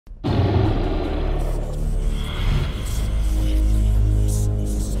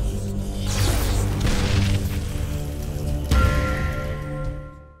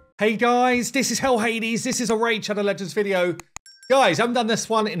Hey guys, this is Hell Hades. This is a Raid Shadow Legends video. Guys, I haven't done this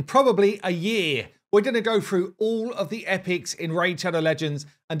one in probably a year. We're going to go through all of the epics in Raid Shadow Legends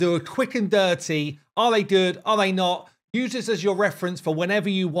and do a quick and dirty. Are they good? Are they not? Use this as your reference for whenever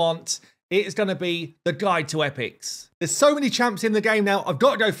you want. It is going to be the guide to epics. There's so many champs in the game now. I've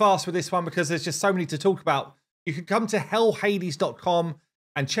got to go fast with this one because there's just so many to talk about. You can come to hellhades.com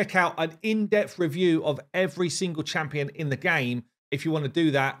and check out an in-depth review of every single champion in the game if you want to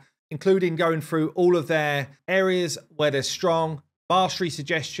do that, including going through all of their areas where they're strong, mastery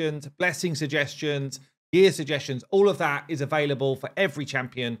suggestions, blessing suggestions, gear suggestions. All of that is available for every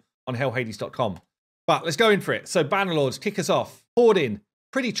champion on hellhades.com. But let's go in for it. So Bannerlords, kick us off. Hoarding,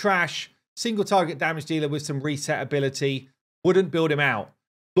 pretty trash. Single target damage dealer with some reset ability. Wouldn't build him out.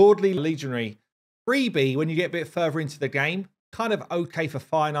 Lordly Legionary. Freebie when you get a bit further into the game. Kind of okay for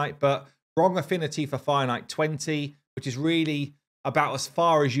Fire Knight, but wrong affinity for Fire Knight 20, which is really about as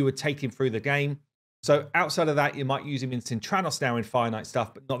far as you would take him through the game. So outside of that, you might use him in Sintranos now in Fire Knight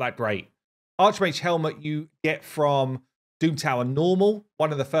stuff, but not that great. Archmage Helmet you get from Doom Tower Normal,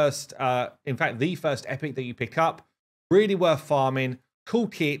 one of the first, in fact, the first epic that you pick up. Really worth farming. Cool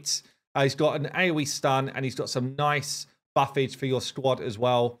kit. He's got an AoE stun, and he's got some nice buffage for your squad as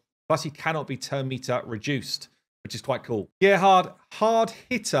well. Plus, he cannot be turn meter reduced, which is quite cool. Yeah, hard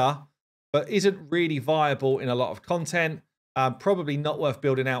hitter, but isn't really viable in a lot of content. Probably not worth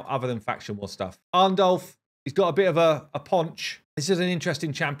building out other than faction war stuff. Arndolf, he's got a bit of a punch. This is an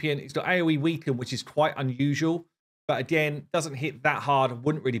interesting champion. He's got AoE weaken, which is quite unusual. But again, doesn't hit that hard.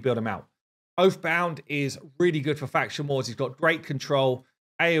 Wouldn't really build him out. Oathbound is really good for faction wars. He's got great control,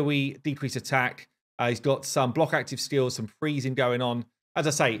 AoE, decrease attack. He's got some block active skills, some freezing going on. As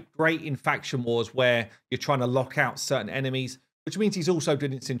I say, great in faction wars where you're trying to lock out certain enemies, which means he's also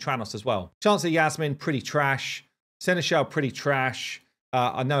good in Sintranos as well. Chancellor Yasmin, pretty trash. Seneschal, pretty trash.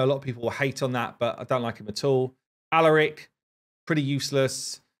 I know a lot of people will hate on that, but I don't like him at all. Alaric, pretty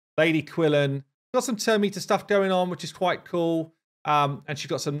useless. Lady Quillen, got some turn meter stuff going on, which is quite cool. And she's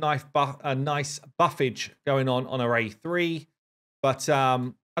got some nice buffage going on her A3. But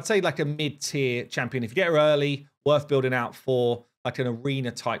I'd say like a mid-tier champion. If you get her early, worth building out for like an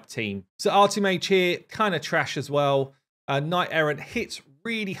arena type team. So Artimage here, kind of trash as well. Knight Errant hits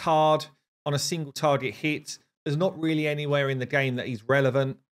really hard on a single target hit. There's not really anywhere in the game that he's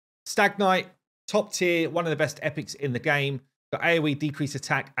relevant. Stag Knight, top tier, one of the best epics in the game. Got AoE, decrease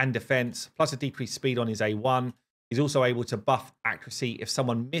attack and defense, plus a decreased speed on his A1. He's also able to buff accuracy if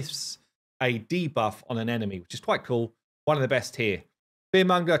someone misses a debuff on an enemy, which is quite cool. One of the best here.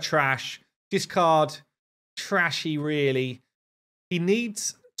 Fearmonger, trash. Discard, trashy really. He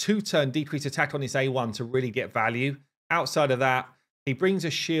needs 2-turn decrease attack on his A1 to really get value. Outside of that, he brings a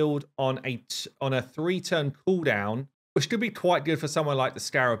shield on a 3-turn cooldown, which could be quite good for someone like the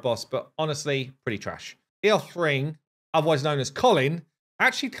Scarab boss, but honestly, pretty trash. Eoth Ring, otherwise known as Colin,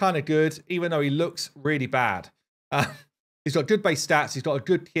 actually kind of good, even though he looks really bad. He's got good base stats, he's got a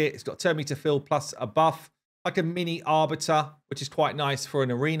good kit, he's got turn meter fill plus a buff, like a mini Arbiter, which is quite nice for an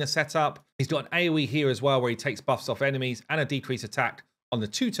arena setup. He's got an AoE here as well, where he takes buffs off enemies and a decrease attack on the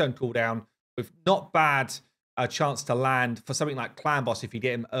 2-turn cooldown, with not bad a chance to land for something like Clan Boss if you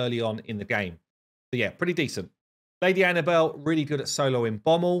get him early on in the game. So yeah, pretty decent. Lady Annabelle, really good at solo in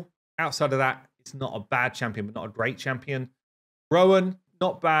Bommel. Outside of that, it's not a bad champion, but not a great champion. Rowan,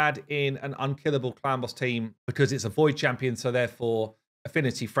 not bad in an unkillable Clan Boss team because it's a Void champion, so therefore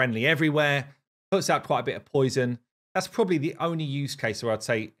affinity friendly everywhere. Puts out quite a bit of poison. That's probably the only use case where I'd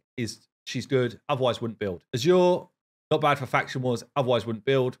say is she's good, otherwise wouldn't build. Azure, not bad for faction wars, otherwise wouldn't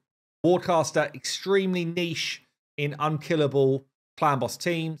build. Wardcaster, extremely niche in unkillable Clan Boss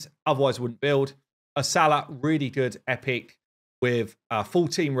teams, otherwise wouldn't build. Asala, really good epic with full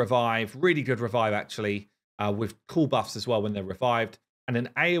team revive, really good revive actually, with cool buffs as well when they're revived, and an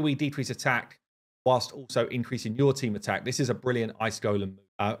AoE decrease attack whilst also increasing your team attack. This is a brilliant Ice Golem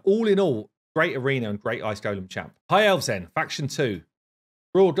move. All in all, great arena and great Ice Golem champ. High Elves then, Faction 2.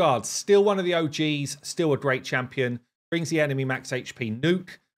 Royal Guards, still one of the OGs, still a great champion. Brings the enemy max HP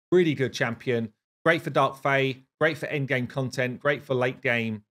nuke. Really good champion. Great for Dark Fae. Great for endgame content. Great for late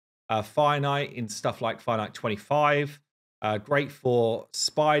game Fire Knight in stuff like Fire Knight 25. Great for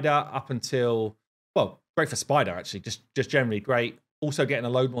Spider up until... Well, great for Spider, actually. Just generally great. Also getting a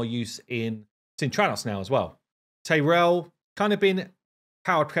load more use in Sintranos now as well. Tyrell, kind of been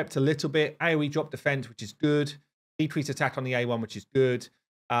power crept a little bit. AoE drop defense, which is good. Decrease attack on the A1, which is good.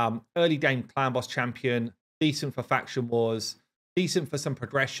 Early game Clan Boss champion. Decent for faction wars. Decent for some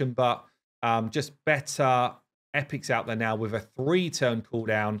progression, but just better epics out there now with a 3-turn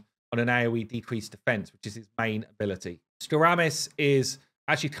cooldown on an AoE decreased defense, which is his main ability. Skoramis is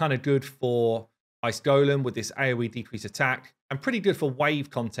Actually kind of good for Ice Golem with this AoE decrease attack, and pretty good for wave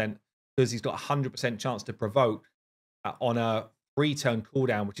content because he's got 100% chance to provoke on a 3-turn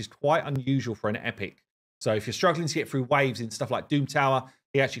cooldown, which is quite unusual for an epic. So if you're struggling to get through waves in stuff like Doom Tower,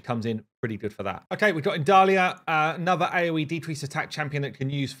 he actually comes in pretty good for that. Okay, we've got Indalia, another AoE decrease attack champion that can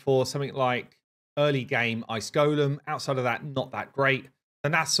use for something like early game Ice Golem. Outside of that, not that great. The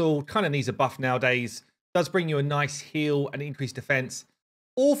Nassau kind of needs a buff nowadays. Does bring you a nice heal and increased defense.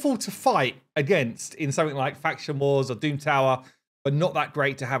 Awful to fight against in something like Faction Wars or Doom Tower, but not that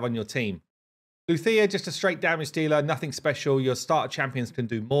great to have on your team. Luthea, just a straight damage dealer, nothing special. Your starter champions can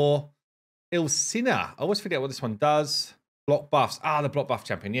do more. Ilsina, I always forget what this one does. Block buffs. The block buff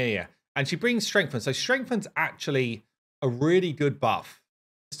champion. Yeah. And she brings Strengthen. So Strengthen's actually a really good buff.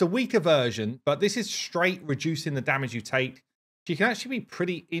 It's a weaker version, but this is straight reducing the damage you take. She can actually be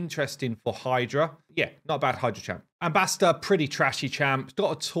pretty interesting for Hydra. Yeah, not a bad Hydra champ. Ambassador, pretty trashy champ.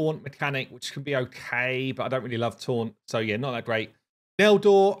 Got a taunt mechanic, which can be okay, but I don't really love taunt. So yeah, not that great.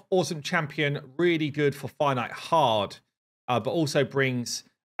 Neldor, awesome champion. Really good for Finite Hard, but also brings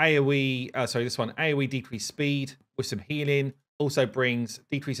AoE, AoE decreased speed with some healing. Also brings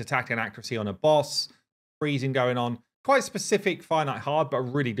decreased attack and accuracy on a boss. Freezing going on. Quite specific Finite Hard, but a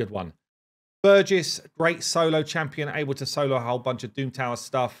really good one. Burgess, great solo champion, able to solo a whole bunch of Doom Tower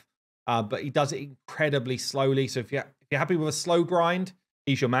stuff, but he does it incredibly slowly. So if you're happy with a slow grind,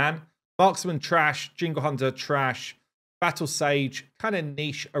 he's your man. Marksman, trash. Jingle Hunter, trash. Battle Sage, kind of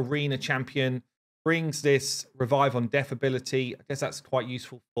niche arena champion. Brings this Revive on Death ability. I guess that's quite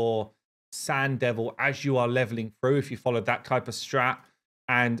useful for Sand Devil as you are leveling through, if you follow that type of strat.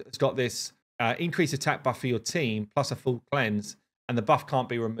 And it's got this increased attack buff for your team, plus a full cleanse. And the buff can't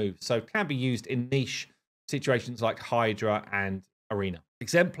be removed. So it can be used in niche situations like Hydra and Arena.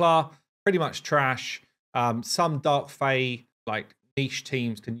 Exemplar, pretty much trash. Some Dark Fae, like niche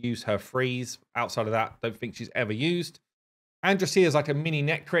teams, can use her freeze. Outside of that, don't think she's ever used. Androsea is like a mini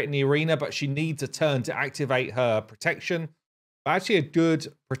net crit in the Arena, but she needs a turn to activate her protection. But actually a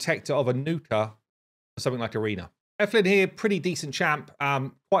good protector of a nuker for something like Arena. Eflin here, pretty decent champ.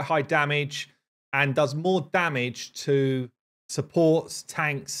 Quite high damage and does more damage to supports,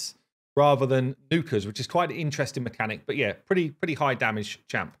 tanks, rather than nukers, which is quite an interesting mechanic. But yeah, pretty high damage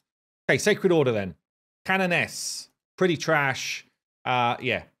champ. Okay, Sacred Order then. Canoness, pretty trash.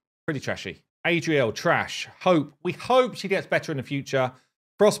 Yeah, pretty trashy. Adriel, trash. Hope. We hope she gets better in the future.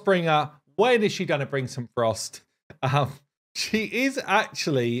 Frostbringer, when is she going to bring some frost? She is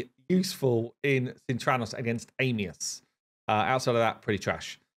actually useful in Cintranos against Amius. Outside of that, pretty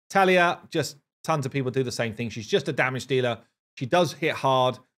trash. Talia, just tons of people do the same thing. She's just a damage dealer. She does hit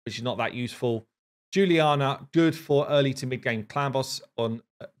hard, but she's not that useful. Juliana, good for early to mid-game clan boss,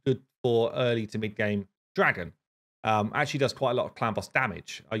 good for early to mid-game dragon. Actually does quite a lot of clan boss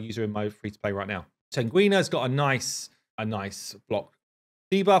damage. I use her in my free-to-play right now. Sanguina's got a nice block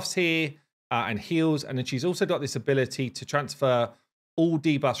debuffs here and heals. And then she's also got this ability to transfer all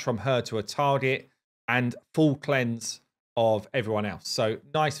debuffs from her to a target and full cleanse of everyone else. So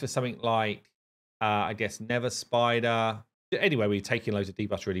nice for something like, I guess, Never Spider. Anyway, we're taking loads of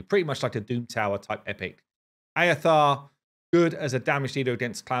debuffs, really. Pretty much like a Doom Tower type epic. Ayathar, good as a damage dealer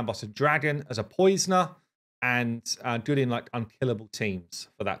against clan boss and dragon, as a poisoner, and good in like unkillable teams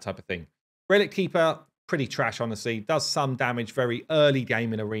for that type of thing. Relic Keeper, pretty trash, honestly. Does some damage very early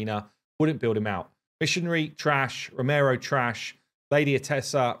game in Arena. Wouldn't build him out. Missionary, trash. Romero, trash. Lady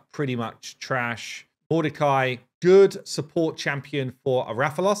Atessa, pretty much trash. Mordecai, good support champion for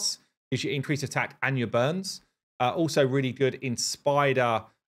Arathalos. Gives you increased attack and your burns. Also really good in Spider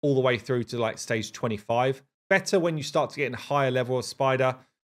all the way through to like stage 25. Better when you start to get in a higher level of Spider.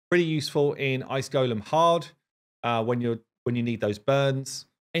 Pretty useful in Ice Golem hard when you need those burns.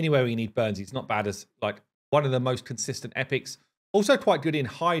 Anywhere you need burns, he's not bad as like one of the most consistent epics. Also quite good in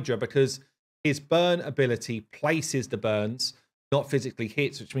Hydra because his burn ability places the burns, not physically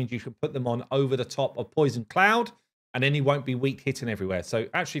hits, which means you can put them on over the top of Poison Cloud, and then he won't be weak hitting everywhere. So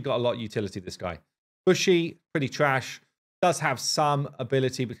actually got a lot of utility, this guy. Bushy, pretty trash. Does have some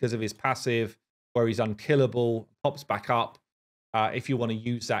ability because of his passive, where he's unkillable, pops back up. If you want to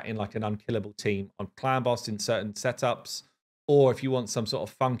use that in like an unkillable team on clan boss in certain setups, or if you want some sort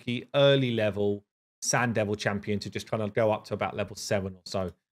of funky early level Sand Devil champion to just kind of go up to about level 7 or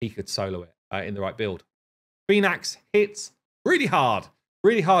so, he could solo it in the right build. Phoenix hits really hard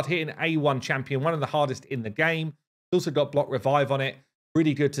hitting A1 champion, one of the hardest in the game. Also got block revive on it.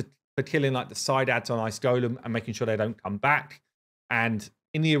 Really good for killing like the side ads on Ice Golem and making sure they don't come back. And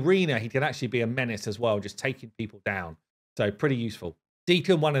in the Arena, he can actually be a menace as well, just taking people down. So pretty useful.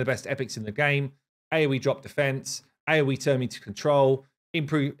 Deacon, one of the best epics in the game. AoE drop defense, AoE turn me to control.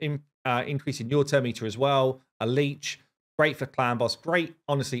 increasing your turn meter as well. A leech, great for clan boss, great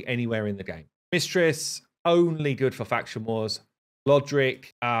honestly anywhere in the game. Mistress, only good for faction wars.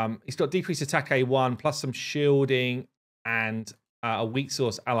 Lodric, he's got decreased attack A1 plus some shielding and a weak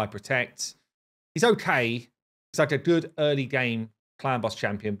source ally protect. He's okay. He's like a good early game clan boss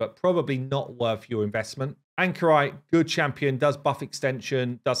champion, but probably not worth your investment. Anchorite, good champion, does buff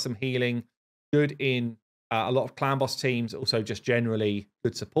extension, does some healing, good in a lot of clan boss teams, also just generally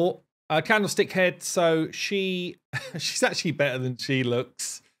good support. Candlestick Head, so she's actually better than she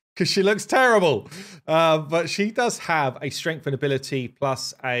looks because she looks terrible. But she does have a strengthen ability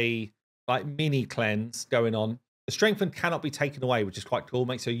plus a like mini cleanse going on. The strengthen cannot be taken away, which is quite cool.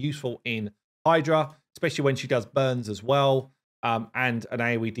 Makes her useful in Hydra, especially when she does burns as well, and an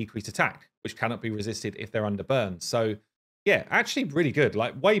AoE decreased attack, which cannot be resisted if they're under burns. So yeah, actually really good,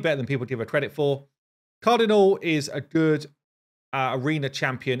 like way better than people give her credit for. Cardinal is a good arena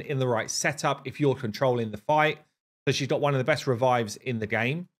champion in the right setup if you're controlling the fight. So she's got one of the best revives in the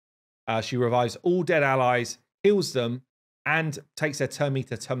game. She revives all dead allies, heals them, and takes their turn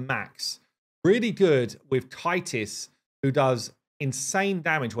meter to max. Really good with Titus, who does insane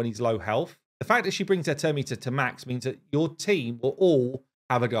damage when he's low health. The fact that she brings their turn meter to max means that your team will all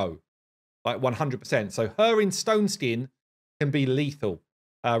have a go, like 100%. So her in Stone Skin can be lethal.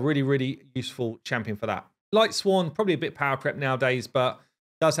 Really, really useful champion for that. Light Swan, probably a bit power crept nowadays, but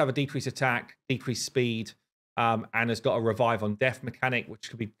does have a decreased attack, decreased speed, and has got a revive on death mechanic, which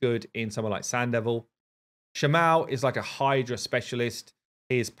could be good in someone like Sand Devil. Shamal is like a Hydra specialist.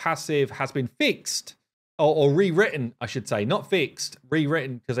 His passive has been fixed, or rewritten, I should say. Not fixed,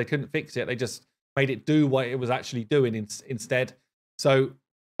 rewritten, because they couldn't fix it. They just made it do what it was actually doing instead. So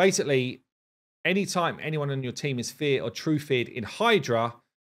basically, anytime anyone on your team is feared or true feared in Hydra,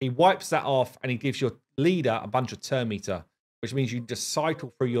 he wipes that off and he gives your leader a bunch of turn meter, which means you can just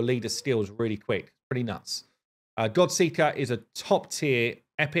cycle through your leader's skills really quick. Pretty nuts. Godseeker is a top tier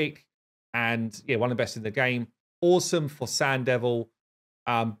epic and yeah, one of the best in the game. Awesome for Sand Devil,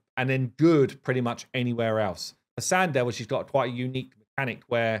 and then good pretty much anywhere else. For Sand Devil, she's got quite a unique mechanic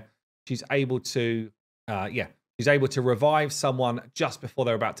where she's able to, she's able to revive someone just before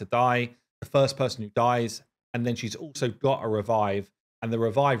they're about to die, the first person who dies, and then she's also got a revive, and the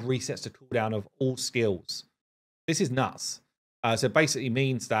revive resets the cooldown of all skills. This is nuts. So it basically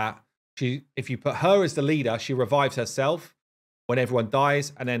means that if you put her as the leader, she revives herself when everyone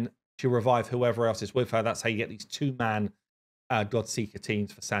dies, and then she'll revive whoever else is with her. That's how you get these two-man Godseeker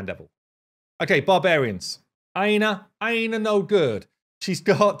teams for Sand Devil. Okay, Barbarians. Aina no good. She's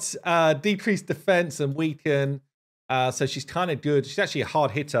got decreased defense and weaken, so she's kind of good. She's actually a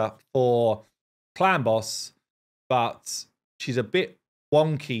hard hitter for clan boss, but she's a bit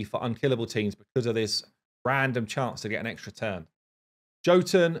wonky for unkillable teams because of this random chance to get an extra turn.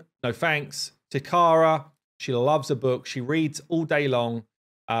 Jotun, no thanks. Tikara, she loves a book. She reads all day long.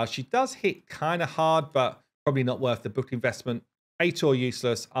 She does hit kind of hard, but probably not worth the book investment. Aitor,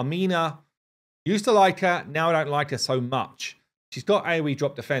 useless. Armina, used to like her. Now I don't like her so much. She's got AoE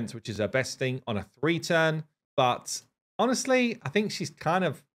drop defense, which is her best thing on a 3-turn. But honestly, I think she's kind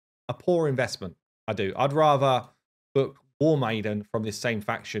of a poor investment. I do. I'd rather book War Maiden from this same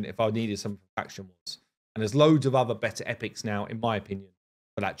faction if I needed some faction wars. And there's loads of other better epics now, in my opinion,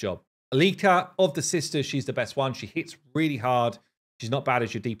 for that job. Alika, of the sisters, she's the best one. She hits really hard. She's not bad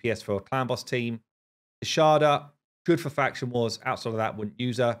as your DPS for a clan boss team. Ishada, good for faction wars. Outside of that, wouldn't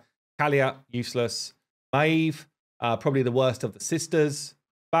use her. Kalia, useless. Maeve, probably the worst of the sisters.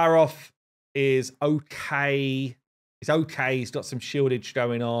 Baroth is okay. He's okay. He's got some shieldage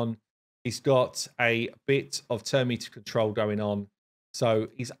going on. He's got a bit of turn meter control going on. So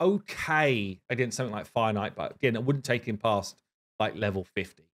he's okay against something like Fire Knight, but again, it wouldn't take him past like level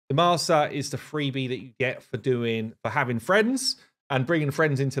 50. Damasa is the freebie that you get for having friends and bringing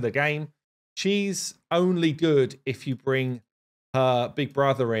friends into the game. She's only good if you bring her big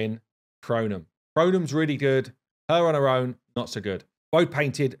brother in, Chronum. Chronum's really good. Her on her own, not so good. Road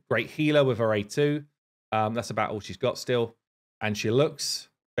Painted, great healer with her A2. That's about all she's got still. And she looks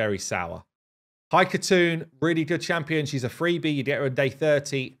very sour. High Katoon, really good champion. She's a freebie. You get her on day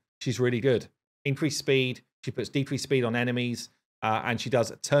 30. She's really good. Increased speed. She puts decreased speed on enemies. And she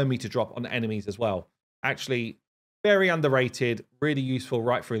does a turn meter drop on enemies as well. Actually, very underrated. Really useful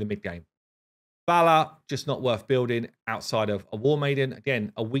right through the mid-game. Vala, just not worth building outside of a War Maiden.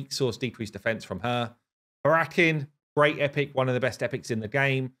 Again, a weak source decreased defense from her. Barakin, great epic. One of the best epics in the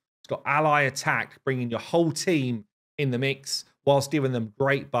game. It's got ally attack, bringing your whole team in the mix whilst giving them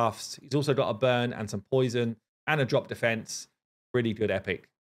great buffs. He's also got a burn and some poison and a drop defense. Really good epic.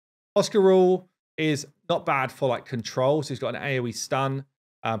 Oscar Rule, is not bad for like control. So he's got an AoE stun.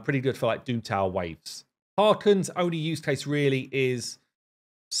 Pretty good for like Doom Tower waves. Harken's only use case really is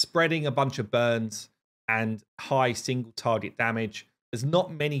spreading a bunch of burns and high single target damage. There's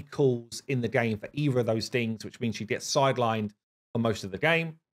not many calls in the game for either of those things, which means you get sidelined for most of the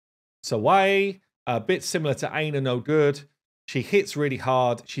game. Sway, a bit similar to Aina, no good. She hits really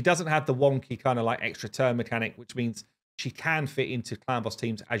hard. She doesn't have the wonky kind of like extra turn mechanic, which means she can fit into clan boss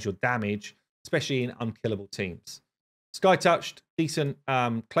teams as your damage, especially in unkillable teams. Sky Touched, decent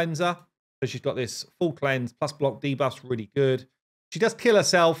cleanser. So she's got this full cleanse plus block debuffs, really good. She does kill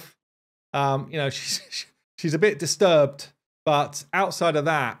herself. You know, she's a bit disturbed, but outside of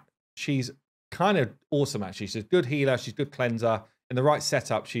that, she's kind of awesome, actually. She's a good healer. She's a good cleanser. In the right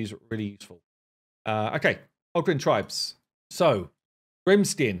setup, she's really useful. Okay, Ogryn Tribes. So,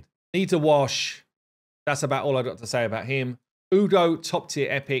 Grimskin, needs a wash. That's about all I've got to say about him. Udo, top tier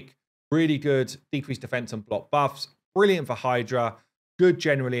epic. Really good. Decreased defense and block buffs. Brilliant for Hydra. Good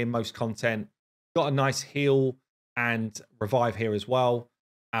generally in most content. Got a nice heal and revive here as well.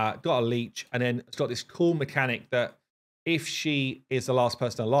 Got a leech. And then it's got this cool mechanic that if she is the last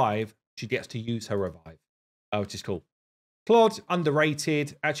person alive, she gets to use her revive, which is cool. Claude,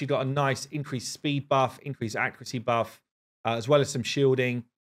 underrated. Actually got a nice increased speed buff, increased accuracy buff, as well as some shielding.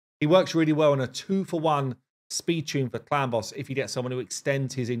 He works really well on a 2-for-1 speed tune for clan boss if you get someone who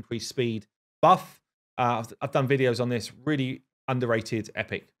extends his increased speed buff. I've done videos on this. Really underrated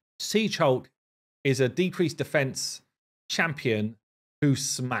epic. Siege Hulk is a decreased defense champion who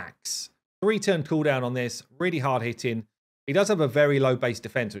smacks. 3-turn cooldown on this. Really hard hitting. He does have a very low base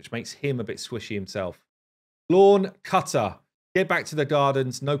defense, which makes him a bit squishy himself. Lawn Cutter. Get back to the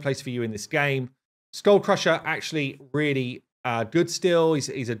gardens. No place for you in this game. Skull Crusher, actually really good still.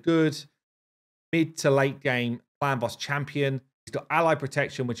 He's a good mid to late game clan boss champion. He's got ally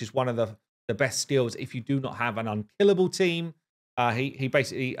protection, which is one of the best skills if you do not have an unkillable team. He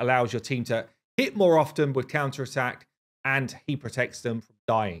basically allows your team to hit more often with counterattack, and he protects them from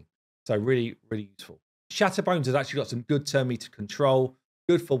dying. So really, really useful. Shatterbones has actually got some good turn meter control,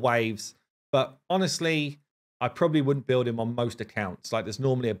 good for waves, but honestly, I probably wouldn't build him on most accounts. Like, there's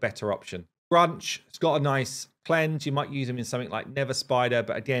normally a better option. Grunch, it's got a nice cleanse. You might use him in something like Never Spider,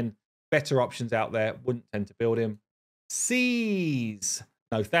 but again, better options out there. Wouldn't tend to build him. Seize,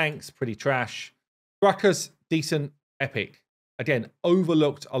 no thanks, pretty trash. Ruckus, decent epic. Again,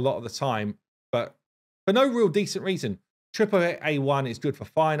 overlooked a lot of the time, but for no real decent reason. Triple A1 is good for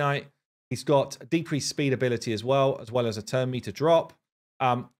finite. He's got a decreased speed ability as well as a turn meter drop.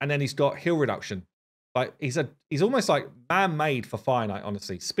 And then he's got heal reduction. Like, he's almost like man-made for finite,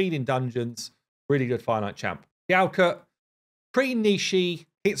 honestly. Speed in dungeons, really good finite champ. Galka, pretty niche-y,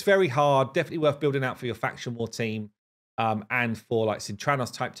 hits very hard, definitely worth building out for your faction war team and for like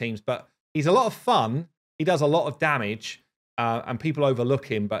Sintranos type teams. But he's a lot of fun. He does a lot of damage and people overlook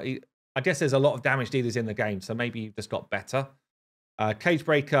him. But I guess there's a lot of damage dealers in the game, so maybe you've just got better. Cage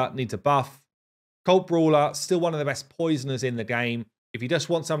Breaker needs a buff. Cult Brawler, still one of the best poisoners in the game. If you just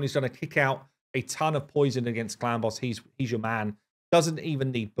want someone who's going to kick out a ton of poison against clan boss, he's your man. Doesn't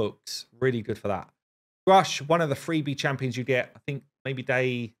even need books. Really good for that. Grush, one of the freebie champions you get, I think maybe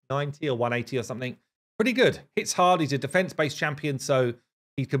day 90 or 180 or something. Pretty good. Hits hard. He's a defense-based champion, so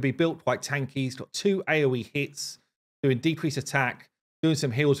he can be built quite tanky. He's got 2 AoE hits, doing decreased attack, doing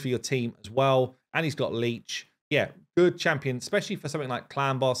some heals for your team as well. And he's got leech. Yeah, good champion, especially for something like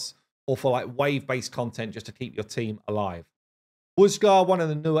clan boss or for like wave-based content just to keep your team alive. Wuzgar, one of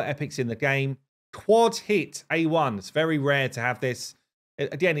the newer epics in the game. Quad hit A1. It's very rare to have this.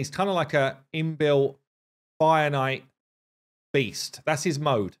 Again, he's kind of like a inbuilt Fire Knight beast. That's his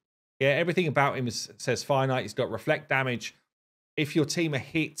mode. Yeah, everything about him says Fire Knight. He's got reflect damage. If your team are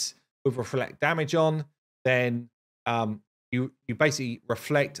hit with reflect damage on, then you basically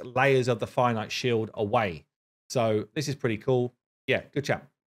reflect layers of the Fire Knight shield away. So this is pretty cool. Yeah, good chap.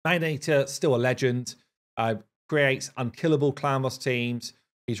 Mayonnator, still a legend. Creates unkillable clan boss teams.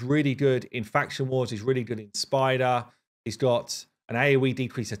 He's really good in faction wars. He's really good in Spider. He's got an AoE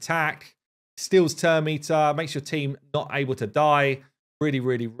decrease attack. Steals turn meter. Makes your team not able to die. Really,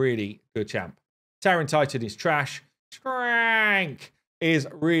 really, really good champ. Terran Titan is trash. Shrank is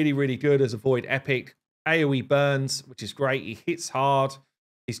really, really good as a void epic. AoE burns, which is great. He hits hard.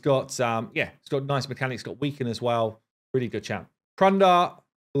 He's got, he's got nice mechanics. He's got weaken as well. Really good champ. Krunda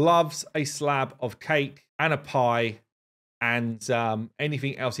loves a slab of cake and a pie and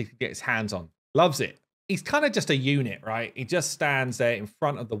anything else he could get his hands on. Loves it. He's kind of just a unit, right? He just stands there in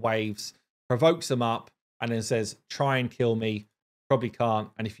front of the waves, provokes them up, and then says, try and kill me. Probably can't.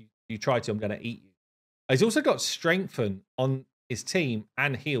 And if you try to, I'm going to eat you. He's also got strengthen on his team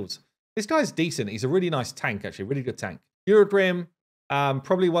and heals. This guy's decent. He's a really nice tank, actually. Really good tank. Ogryn,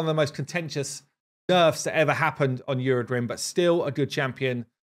 probably one of the most contentious nerfs that ever happened on Ogryn, but still a good champion.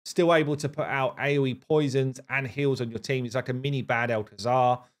 Still able to put out AoE poisons and heals on your team. He's like a mini bad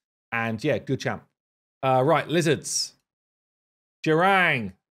Alcazar. And yeah, good champ. Right, Lizards.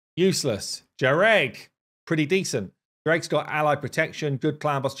 Jarang, useless. Jareg, pretty decent. Jareg's got ally protection, good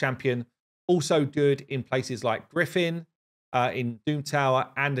clan boss champion. Also good in places like Griffin in Doom Tower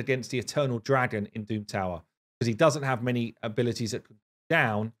and against the Eternal Dragon in Doom Tower. Because he doesn't have many abilities that can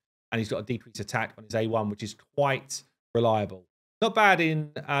down, and he's got a decreased attack on his A1, which is quite reliable. Not bad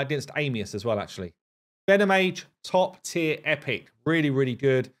in against Amius as well, actually. Venomage, top tier epic. Really, really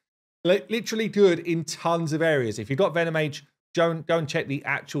good. Literally good in tons of areas. If you've got Venomage, go and check the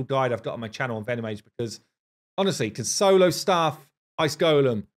actual guide I've got on my channel on Venomage, because honestly, can solo stuff, Ice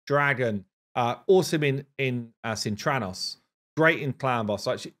Golem, Dragon, awesome in Sintranos, great in Clan Boss.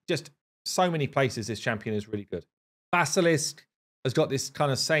 Like, just so many places this champion is really good. Basilisk has got this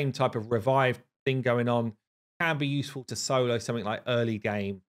kind of same type of revive thing going on. Can be useful to solo something like early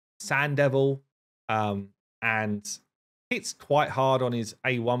game. Sand Devil, and hits quite hard on his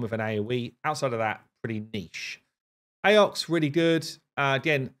A1 with an AoE. Outside of that, pretty niche. Aox, really good.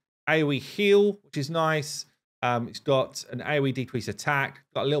 Again, AoE heal, which is nice. It's got an AoE decrease attack.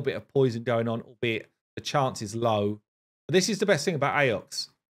 Got a little bit of poison going on, albeit the chance is low. But this is the best thing about Aox.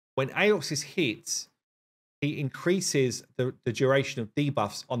 When Aox is hit, he increases the duration of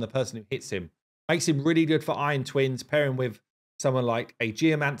debuffs on the person who hits him. Makes him really good for Iron Twins, pairing with someone like a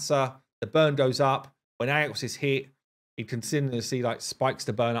Geomancer. The burn goes up. When Aox is hit, he continuously like spikes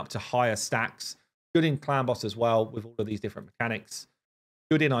the burn up to higher stacks. Good in Clan Boss as well, with all of these different mechanics.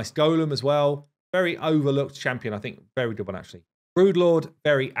 Good in Ice Golem as well. Very overlooked champion, I think. Very good one, actually. Broodlord,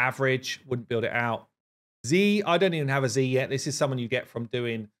 very average. Wouldn't build it out. Z, I don't even have a Z yet. This is someone you get from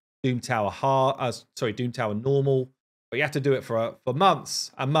doing Doom Tower hard. Doom Tower normal. But you have to do it for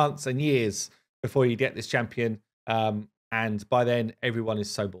months and months and years before you get this champion. And by then, everyone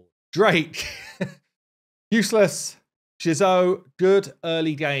is so bored. Drake, useless. Shizo, good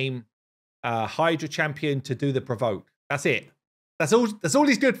early game. Hydra champion to do the provoke. That's it. That's all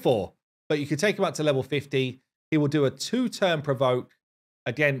he's good for. But you can take him up to level 50. He will do a 2-turn provoke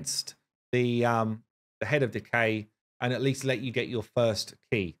against the head of decay and at least let you get your first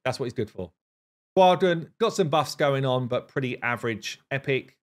key. That's what he's good for. Squadron, got some buffs going on, but pretty average.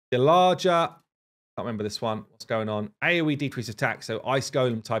 Epic. The larger, can't remember this one. What's going on? AoE decrease attack, so Ice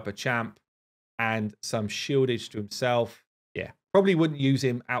Golem type of champ and some shieldage to himself. Yeah, probably wouldn't use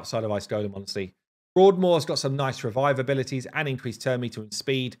him outside of Ice Golem, honestly. Broadmoor's got some nice revive abilities and increased turn meter and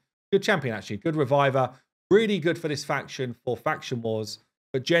speed. Good champion, actually. Good reviver. Really good for this faction for faction wars,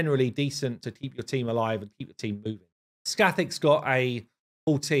 but generally decent to keep your team alive and keep your team moving. Scathic's got a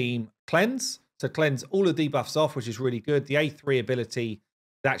full team cleanse, so cleanse all the debuffs off, which is really good. The A3 ability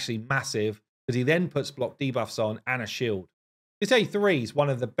is actually massive because he then puts block debuffs on and a shield. This A3 is one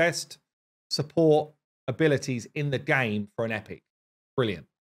of the best support abilities in the game for an epic. Brilliant.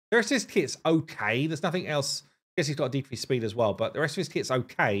 The rest of his kit's okay. There's nothing else. I guess he's got a decreased speed as well, but the rest of his kit's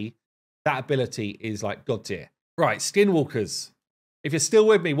okay. That ability is like god tier. Right, Skinwalkers. If you're still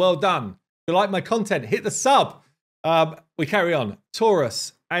with me, well done. If you like my content, hit the sub. We carry on.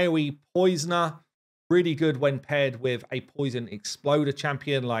 Taurus, AoE Poisoner. Really good when paired with a Poison Exploder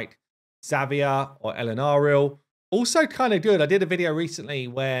champion like Xavier or Elenaril. Also kind of good. I did a video recently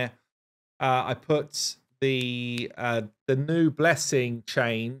where I put the new Blessing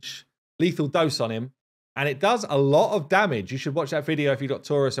change, Lethal Dose on him. And it does a lot of damage. You should watch that video if you've got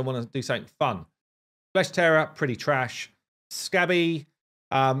Taurus and want to do something fun. Flesh Terror, pretty trash. Scabby.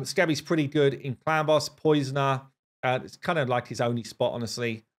 Scabby's pretty good in Clan Boss. Poisoner. It's kind of like his only spot,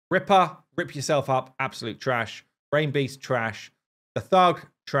 honestly. Ripper, rip yourself up. Absolute trash. Rain Beast, trash. The Thug,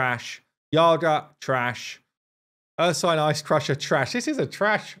 trash. Yaga, trash. Ursine Ice Crusher, trash. This is a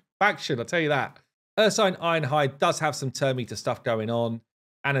trash faction, I'll tell you that. Ursine Ironhide does have some turn meter stuff going on.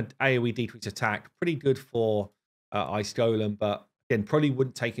 And an AoE decrease attack. Pretty good for Ice Golem, but again, probably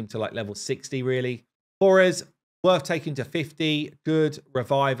wouldn't take him to like level 60, really. Hordes, worth taking to 50. Good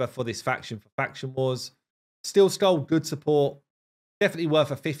reviver for this faction for Faction Wars. Steel Skull, good support. Definitely worth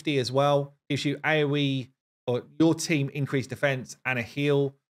a 50 as well. Gives you AoE or your team increased defense and a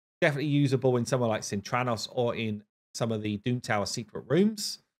heal. Definitely usable in somewhere like Sintranos or in some of the Doom Tower secret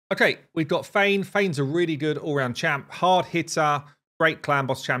rooms. Okay, we've got Fane. Fane's a really good all-round champ. Hard hitter. Great clan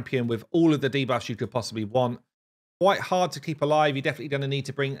boss champion with all of the debuffs you could possibly want. Quite hard to keep alive. You're definitely going to need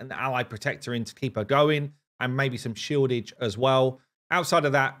to bring an ally protector in to keep her going. And maybe some shieldage as well. Outside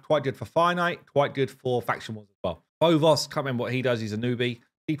of that, quite good for Finite. Quite good for Faction Wars as well. Bovos, can't remember what he does. He's a newbie.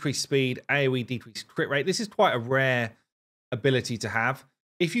 decreased speed, AoE decreased crit rate. This is quite a rare ability to have.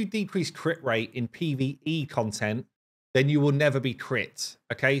 If you decrease crit rate in PvE content, then you will never be crit.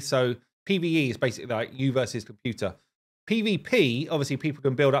 Okay, so PvE is basically like you versus computer. PvP, obviously people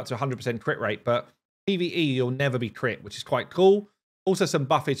can build up to 100% crit rate, but PvE you'll never be crit, which is quite cool. Also some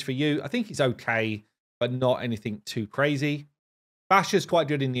buffage for you. I think he's okay, but not anything too crazy. Basher's quite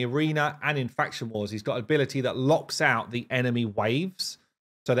good in the arena and in faction wars. He's got an ability that locks out the enemy waves.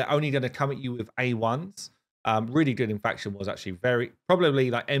 So they're only going to come at you with A1s. Really good in faction wars, actually. Probably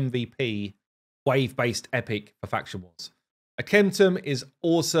like MVP wave-based epic for faction wars. Akemtum is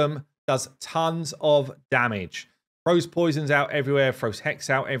awesome. Does tons of damage. Throws poisons out everywhere. Throws hex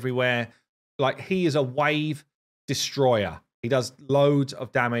out everywhere. Like, he is a wave destroyer. He does loads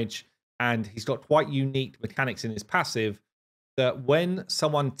of damage. And he's got quite unique mechanics in his passive that when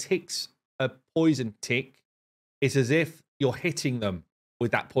someone ticks a poison tick, it's as if you're hitting them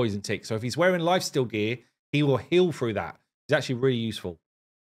with that poison tick. So if he's wearing lifesteal gear, he will heal through that. It's actually really useful.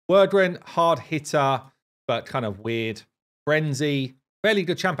 Ogryn, hard hitter, but kind of weird. Frenzy, fairly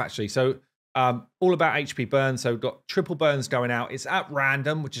good champ actually. So all about HP burn. So we've got triple burns going out. It's at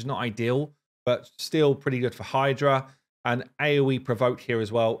random, which is not ideal, but still pretty good for Hydra. And AoE provoke here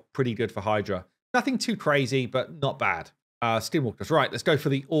as well. Pretty good for Hydra. Nothing too crazy, but not bad. Skinwalkers. Right, let's go for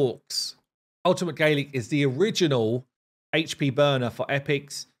the Orcs. Ultimate Gaelic is the original HP burner for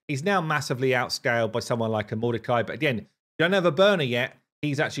epics. He's now massively outscaled by someone like a Mordecai. But again, if you don't have a burner yet,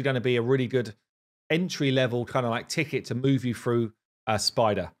 he's actually going to be a really good entry-level kind of like ticket to move you through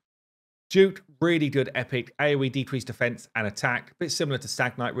Spider. Duke, really good epic. AoE decreased defense and attack. A bit similar to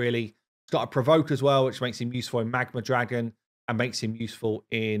Stag Knight, really. He's got a provoke as well, which makes him useful in Magma Dragon and makes him useful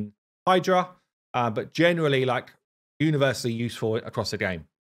in Hydra. But generally, like, universally useful across the game.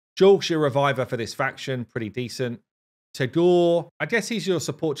 Jork's your reviver for this faction. Pretty decent. Tagore, I guess he's your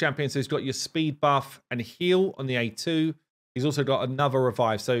support champion, so he's got your speed buff and heal on the A2. He's also got another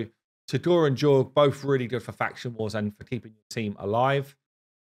revive. So Tagore and Jorg, both really good for faction wars and for keeping your team alive.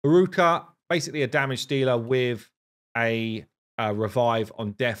 Haruka, basically a damage dealer with a revive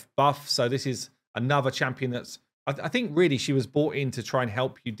on death buff. So this is another champion that's, I think really she was brought in to try and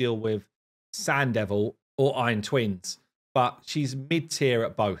help you deal with Sand Devil or Iron Twins, but she's mid-tier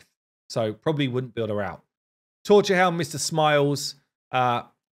at both. So probably wouldn't build her out. Torture Helm, Mr. Smiles.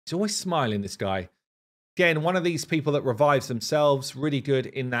 He's always smiling, this guy. Again, one of these people that revives themselves. Really good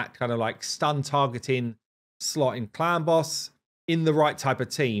in that kind of like stun targeting slot in Clan Boss. In the right type of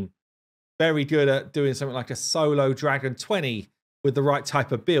team. Very good at doing something like a solo Dragon 20 with the right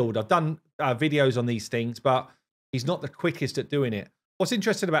type of build. I've done videos on these things, but he's not the quickest at doing it. What's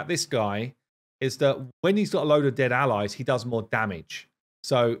interesting about this guy is that when he's got a load of dead allies, he does more damage.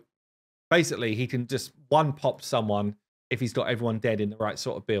 So basically, he can just one-pop someone if he's got everyone dead in the right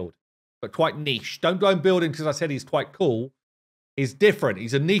sort of build. But quite niche. Don't go and build him because I said he's quite cool. He's different.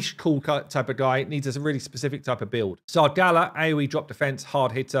 He's a niche, cool type of guy. It needs a really specific type of build. Sargala, AoE drop defense,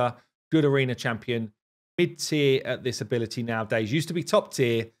 hard hitter, good arena champion. Mid-tier at this ability nowadays. Used to be top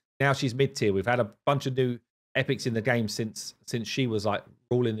tier. Now she's mid-tier. We've had a bunch of new epics in the game since she was like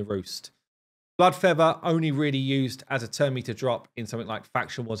ruling the roost. Bloodfeather only really used as a turn meter drop in something like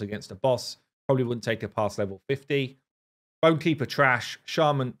Faction Wars against a boss. Probably wouldn't take her past level 50. Bonekeeper trash.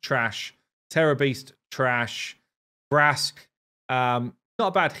 Shaman trash. Terror Beast trash. Brask. Not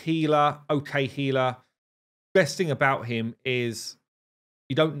a bad healer. Okay healer. Best thing about him is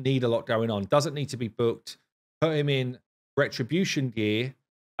you don't need a lot going on. Doesn't need to be booked. Put him in Retribution gear.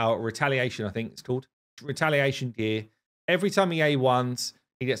 Or Retaliation, I think it's called. Retaliation gear. Every time he A1s,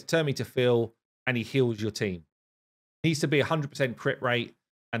 he gets turn meter fill. And he heals your team. Needs to be 100% crit rate,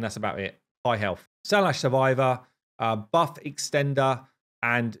 and that's about it. High health. Salash Survivor, buff extender,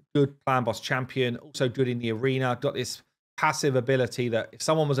 and good clan boss champion. Also good in the arena. Got this passive ability that if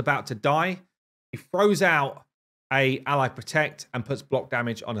someone was about to die, he throws out a ally protect and puts block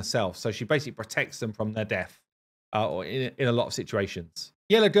damage on herself. So she basically protects them from their death or in a lot of situations.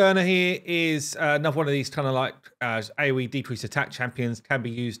 Yellow Gurner here is another one of these kind of like AoE decreased attack champions. Can be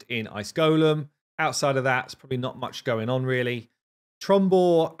used in Ice Golem. Outside of that, it's probably not much going on really.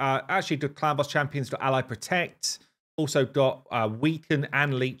 Trombor, actually good clan boss champions. Got ally protect. Also got weaken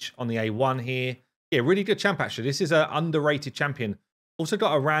and leech on the A1 here. Yeah, really good champ actually. This is an underrated champion. Also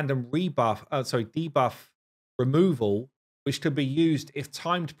got a random debuff removal, which could be used if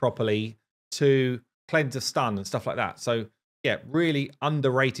timed properly to cleanse a stun and stuff like that. So yeah, really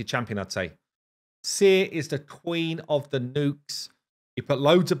underrated champion, I'd say. Seer is the queen of the nukes. You put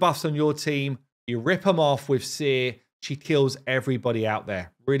loads of buffs on your team. You rip them off with Seer. She kills everybody out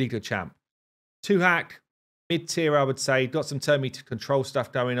there. Really good champ. 2-hack, Mid-tier, I would say. Got some turn meter control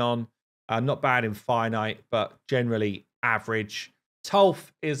stuff going on. Not bad in finite, but generally average.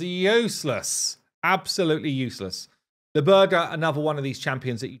 Tolf is useless. Absolutely useless. The Burger, another one of these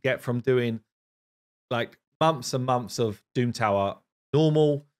champions that you get from doing like months and months of Doom Tower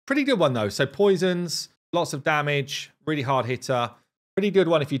normal. Pretty good one though. So poisons, lots of damage, really hard hitter. Pretty good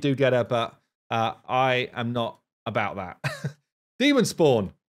one if you do get her, but I am not about that.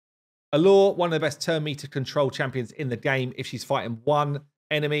 Demonspawn. Allure, one of the best turn meter control champions in the game if she's fighting one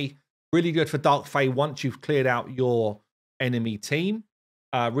enemy. Really good for Dark Fae once you've cleared out your enemy team.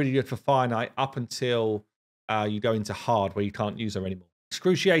 Really good for Fire Knight up until you go into hard where you can't use her anymore.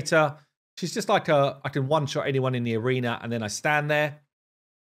 Excruciator. She's just like I can one-shot anyone in the arena and then I stand there.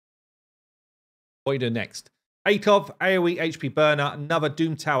 What are you doing next? Akov, AoE HP Burner. Another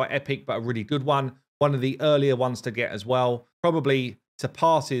Doom Tower epic, but a really good one. One of the earlier ones to get as well. Probably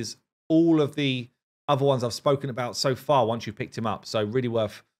surpasses all of the other ones I've spoken about so far once you picked him up. So really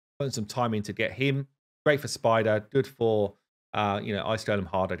worth putting some time in to get him. Great for Spider. Good for, Ice Golem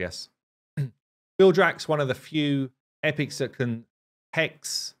hard, I guess. Bildrax, one of the few epics that can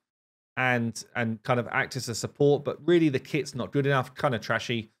hex and kind of act as a support, but really the kit's not good enough. Kind of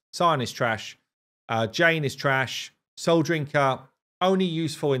trashy. Scion is trash. Jane is trash. Soul Drinker, only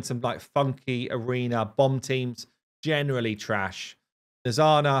useful in some like funky arena bomb teams. Generally trash.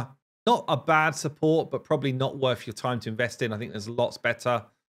 Nazana, not a bad support, but probably not worth your time to invest in. I think there's lots better.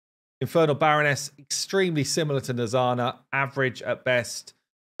 Infernal Baroness, extremely similar to Nazana, average at best.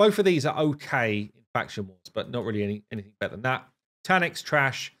 Both of these are okay in Faction Wars, but not really anything better than that. Tanix,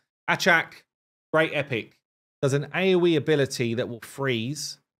 trash. Achak, great epic. Does an AoE ability that will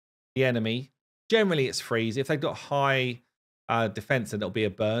freeze the enemy. Generally, it's freeze. If they've got high defense, then it'll be a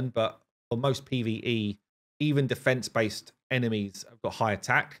burn. But for most PvE, even defense-based enemies have got high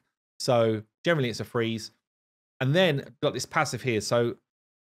attack. So generally, it's a freeze. And then got this passive here. So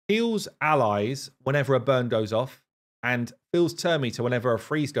heals allies whenever a burn goes off and fills turn meter whenever a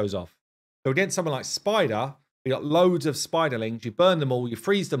freeze goes off. So against someone like Spider, you got loads of Spiderlings. You burn them all, you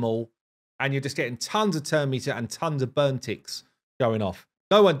freeze them all, and you're just getting tons of turn meter and tons of burn ticks going off.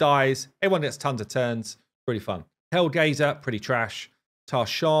 No one dies. Everyone gets tons of turns. Pretty fun. Hellgazer, pretty trash.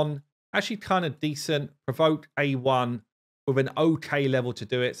 Tarshon, actually kind of decent. Provoke A1 with an okay level to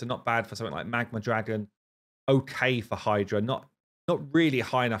do it. So not bad for something like Magma Dragon. Okay for Hydra. Not really a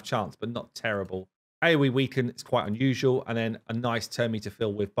high enough chance, but not terrible. AoE weaken, it's quite unusual. And then a nice turn meter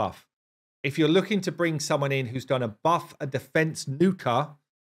fill with buff. If you're looking to bring someone in who's going to buff a defense nuker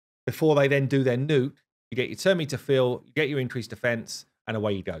before they then do their nuke, you get your turn meter fill, you get your increased defense, and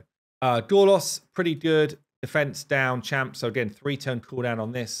away you go. Gorlos, pretty good. Defense down champ. So again, 3-turn cooldown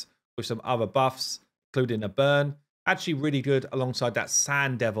on this with some other buffs, including a burn. Actually really good alongside that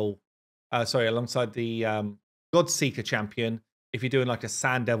Sand Devil. Alongside the Godseeker champion. If you're doing like a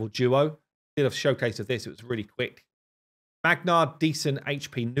Sand Devil duo. Did a showcase of this. It was really quick. Magnar, decent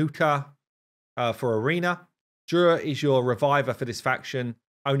HP nuker for Arena. Jura is your reviver for this faction.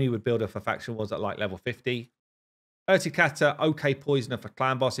 Only would build her for faction wars at like level 50. Urticata, okay poisoner for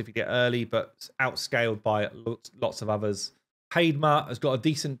clan boss if you get early, but outscaled by lots of others. Haidma has got a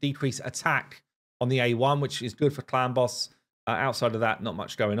decent decrease attack on the A1, which is good for clan boss. Outside of that, not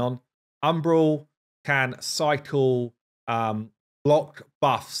much going on. Umbral can cycle block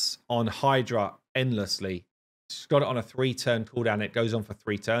buffs on Hydra endlessly. She's got it on a 3-turn cooldown. It goes on for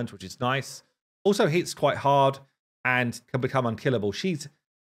 3 turns, which is nice. Also hits quite hard and can become unkillable. She's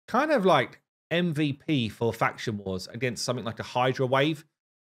kind of like MVP for faction wars against something like a Hydra wave.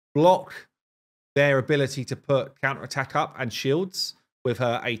 Block their ability to put counterattack up and shields with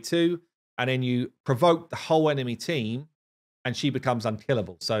her A2, and then you provoke the whole enemy team and she becomes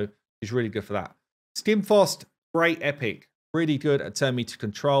unkillable. So she's really good for that. Skimfost, great epic. Really good at turn meter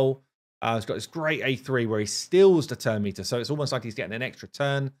control. He's got this great A3 where he steals the turn meter. So it's almost like he's getting an extra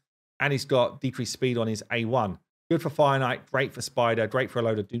turn. And he's got decreased speed on his A1. Good for Fire Knight, great for Spider, great for a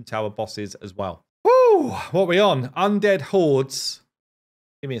load of Doom Tower bosses as well. Woo! What are we on? Undead Hordes.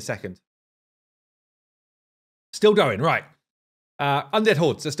 Give me a second. Still going, right. Undead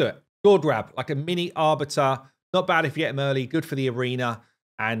Hordes, let's do it. Sword Grab, like a mini Arbiter. Not bad if you get him early. Good for the arena.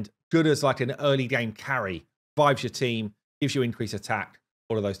 And good as like an early game carry. Revives your team, gives you increased attack.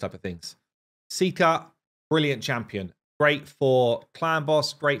 All of those type of things. Seeker, brilliant champion. Great for clan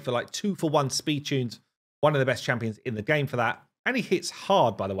boss. Great for like 2-for-1 speed tunes. One of the best champions in the game for that. And he hits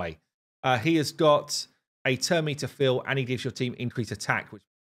hard, by the way. He has got a turn meter fill and he gives your team increased attack, which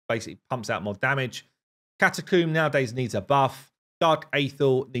basically pumps out more damage. Catacomb nowadays needs a buff. Dark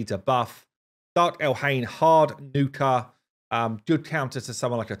Aethel needs a buff. Dark Elhain, hard nuker. Good counter to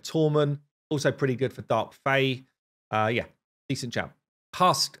someone like a Tormund. Also pretty good for Dark Fae. Yeah, decent champ.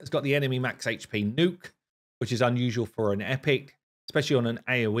 Husk has got the enemy max HP nuke, which is unusual for an epic, especially on an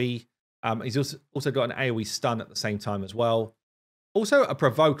AoE. He's also got an AoE stun at the same time as well. Also a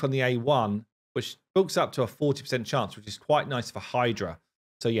provoke on the A1, which books up to a 40% chance, which is quite nice for Hydra.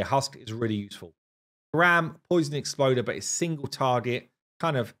 So yeah, Husk is really useful. Ram, poison exploder, but it's single target,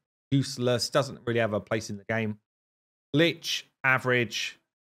 kind of useless, doesn't really have a place in the game. Lich, average.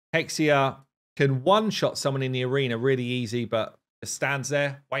 Hexia can one-shot someone in the arena really easy, but just stands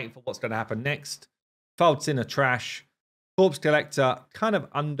there waiting for what's going to happen next. Faults in a trash. Corpse Collector, kind of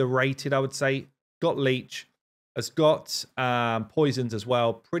underrated, I would say. Got Leech. Has got poisons as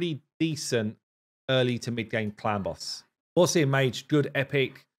well. Pretty decent early to mid-game clan boss. Bossy and Mage, good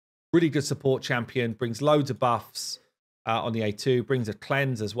epic. Really good support champion. Brings loads of buffs on the A2. Brings a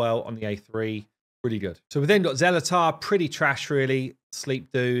cleanse as well on the A3. Really good. So we then got Zelatar. Pretty trash, really.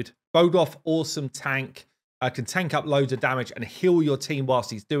 Sleep dude. Bogoth, awesome tank. Can tank up loads of damage and heal your team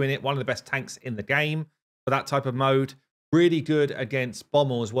whilst he's doing it. One of the best tanks in the game for that type of mode. Really good against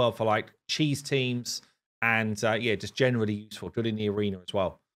Bommel as well for like cheese teams. And yeah, just generally useful. Good in the arena as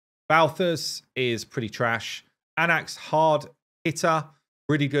well. Balthus is pretty trash. Anax, hard hitter.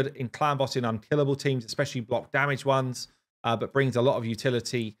 Really good in clan boss in unkillable teams, especially block damage ones. But brings a lot of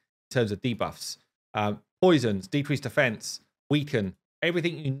utility in terms of debuffs. Poisons, decreased defense, weaken.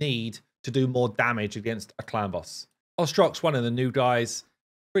 Everything you need to do more damage against a clan boss. Ostrox, one of the new guys.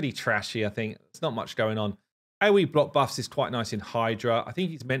 Pretty trashy, I think. There's not much going on. AoE block buffs is quite nice in Hydra. I think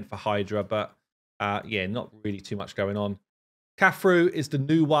he's meant for Hydra, but yeah, not really too much going on. Kafru is the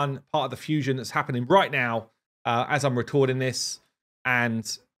new one, part of the fusion that's happening right now as I'm recording this. And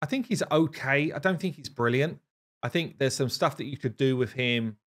I think he's okay. I don't think he's brilliant. I think there's some stuff that you could do with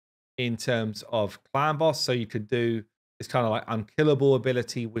him in terms of clan boss. So you could do this kind of like unkillable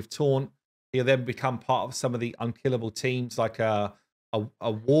ability with Taunt. He'll then become part of some of the unkillable teams, like a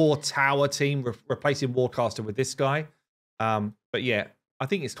War Tower team, replacing Warcaster with this guy. But yeah, I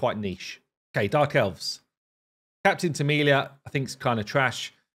think it's quite niche. Okay, Dark Elves. Captain Tamelia, I think is kind of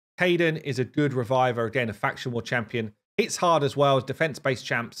trash. Caden is a good reviver. Again, a faction war champion. Hits hard as well. Defense-based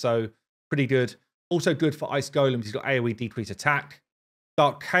champ, so pretty good. Also good for Ice Golems. He's got AoE decrease attack.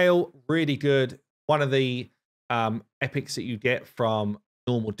 Dark Kale, really good. One of the epics that you get from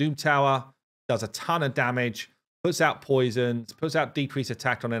normal Doom Tower. Does a ton of damage. Puts out poisons. Puts out decrease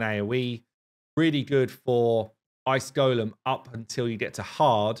attack on an AoE. Really good for Ice Golem up until you get to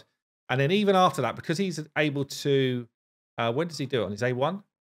hard. And then even after that, because he's able to... when does he do it? On his A1?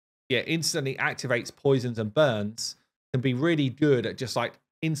 Yeah, instantly activates poisons and burns. Can be really good at just like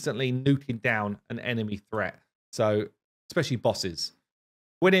instantly nuking down an enemy threat. So, especially bosses.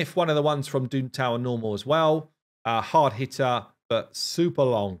 Gwyneth, one of the ones from Doom Tower normal as well. Hard hitter, but super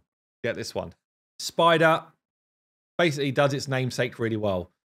long. Get this one. Spider basically does its namesake really well.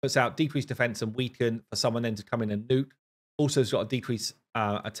 Puts out decreased defense and weaken for someone then to come in and nuke. Also has got a decreased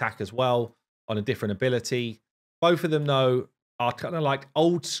attack as well on a different ability. Both of them, though, are kind of like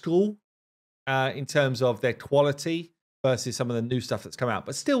old school in terms of their quality versus some of the new stuff that's come out.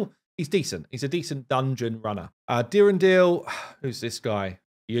 But still, he's decent. He's a decent dungeon runner. Dirandil, who's this guy?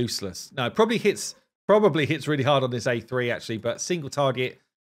 Useless. No, probably hits really hard on this A3, actually, but single target,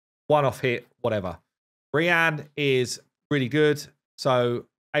 one-off hit, whatever. Brienne is really good. So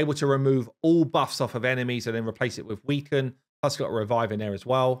able to remove all buffs off of enemies and then replace it with weaken. Plus got a revive in there as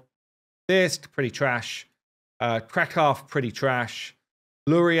well. Fist, pretty trash. Krakow, pretty trash.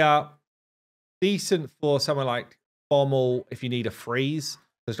 Luria, decent for someone like Bommel if you need a freeze.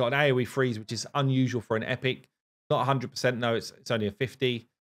 There's got an AoE freeze, which is unusual for an epic. Not 100%, no, it's only a 50.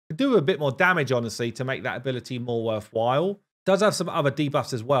 Could do a bit more damage, honestly, to make that ability more worthwhile. Does have some other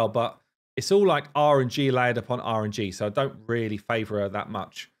debuffs as well, but it's all like RNG layered upon RNG, so I don't really favour her that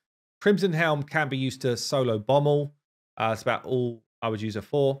much. Crimson Helm can be used to solo Bommel. That's about all I would use her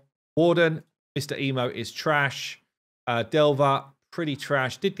for. Warden, Mr. Emo is trash. Delver, pretty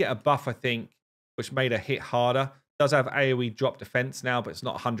trash. Did get a buff, I think, which made her hit harder. Does have AoE drop defense now, but it's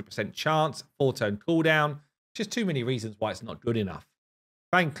not 100% chance. 4-turn cooldown. Just too many reasons why it's not good enough.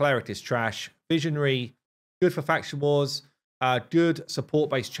 Fang Cleric is trash. Visionary, good for faction wars. Good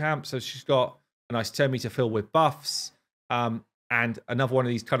support-based champ. So she's got a nice turn meter filled with buffs. And another one of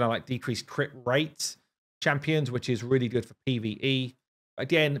these kind of like decreased crit rate champions, which is really good for PvE.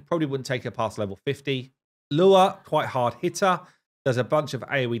 Again, probably wouldn't take her past level 50. Lua, quite hard hitter. Does a bunch of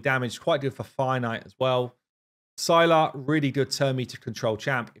AoE damage. Quite good for finite as well. Sylar, really good turn meter control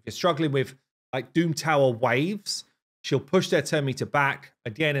champ. If you're struggling with like Doom Tower waves, she'll push their turn meter back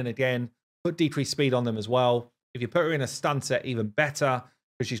again and again. Put decreased speed on them as well. If you put her in a stun set, even better,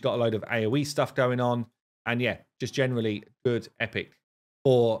 because she's got a load of AoE stuff going on. And yeah, just generally good epic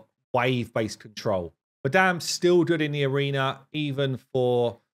for wave-based control. Madame still good in the arena, even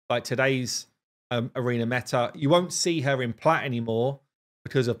for like today's arena meta. You won't see her in plat anymore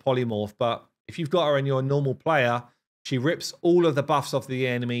because of polymorph, but if you've got her and you're a normal player, she rips all of the buffs off the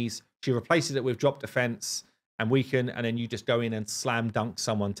enemies. She replaces it with drop defense and weaken, and then you just go in and slam dunk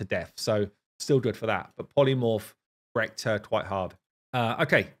someone to death. So still good for that. But polymorph wrecked her quite hard.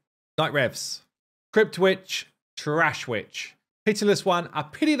 Okay, Night Revs. Crypt Witch, Trash Witch. Pitiless One. I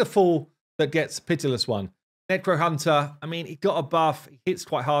pity the fool that gets Pitiless One. Necro Hunter. I mean, he got a buff. He hits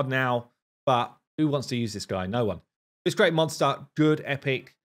quite hard now, but who wants to use this guy? No one. This great monster, good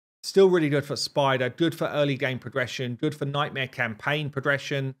epic. Still really good for Spider, good for early game progression, good for Nightmare campaign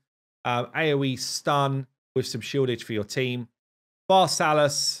progression. AoE stun with some shieldage for your team.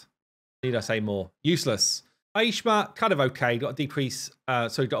 Barsalis, need I say more? Useless. Aishma, kind of okay. Got a decrease,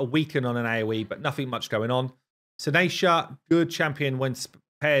 so got a weaken on an AoE, but nothing much going on. Sinacia, good champion when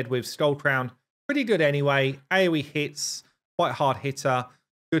paired with Skullcrown. Pretty good anyway. AoE hits, quite hard hitter.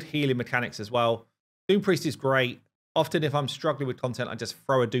 Good healing mechanics as well. Doom Priest is great. Often if I'm struggling with content, I just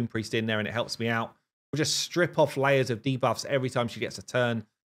throw a Doom Priest in there and it helps me out. We'll just strip off layers of debuffs every time she gets a turn.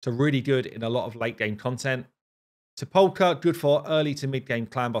 So really good in a lot of late game content. Sepulchre, good for early to mid game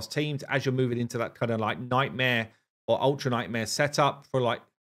clan boss teams as you're moving into that kind of like nightmare or ultra nightmare setup for like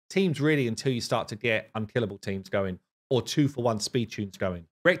teams really until you start to get unkillable teams going or 2-for-1 speed tunes going.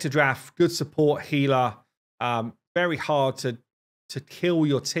 Rector Draft, good support healer. Very hard to kill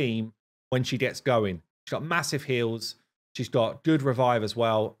your team when she gets going. She's got massive heals. She's got good revive as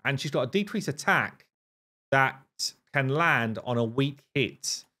well. And she's got a decreased attack that can land on a weak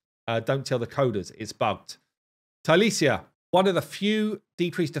hit. Don't tell the coders, it's bugged. Tylesia, one of the few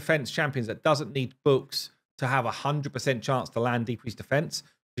decreased defense champions that doesn't need books to have a 100% chance to land decreased defense,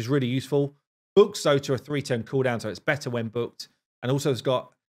 which is really useful. Books, though, to a 3-turn cooldown, so it's better when booked. And also has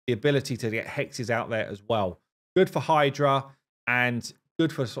got the ability to get hexes out there as well. Good for Hydra and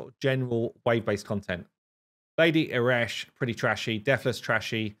good for sort of general wave-based content. Lady Eresh, pretty trashy. Deathless,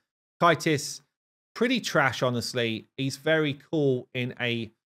 trashy. Titus, pretty trash, honestly. He's very cool in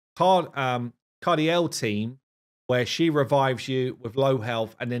a Cardiel team where she revives you with low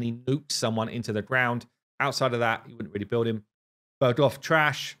health and then he nukes someone into the ground. Outside of that, you wouldn't really build him. Bergdorf,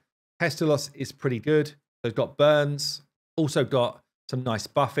 trash. Pestilos is pretty good. So he's got burns. Also got some nice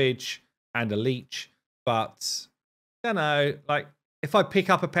buffage and a leech. But, I don't know, like, if I pick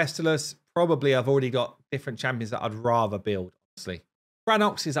up a Pestilos, probably I've already got different champions that I'd rather build, honestly.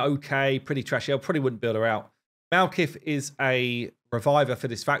 Branox is okay, pretty trashy. I probably wouldn't build her out. Malkith is a reviver for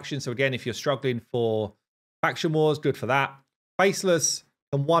this faction. So again, if you're struggling for faction wars, good for that. Faceless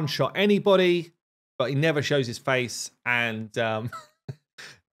can one-shot anybody, but he never shows his face. And and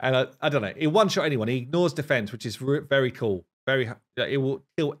I don't know, he one-shot anyone. He ignores defense, which is very cool. It will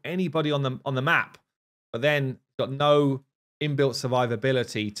kill anybody on the map, but then got no inbuilt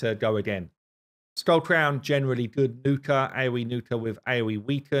survivability to go again. Skullcrown, generally good nuker. AoE nuker with AoE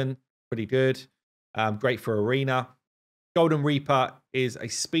weaken, pretty good. Great for arena. Golden Reaper is a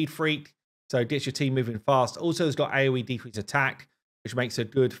speed freak, so gets your team moving fast. Also has got AoE decreased attack, which makes her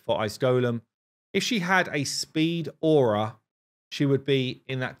good for Ice Golem. If she had a speed aura, she would be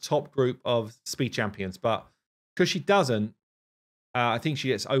in that top group of speed champions, but because she doesn't, I think she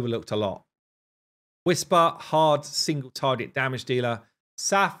gets overlooked a lot. Whisper, hard single target damage dealer.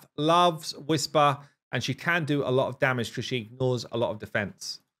 Saf loves Whisper, and she can do a lot of damage because she ignores a lot of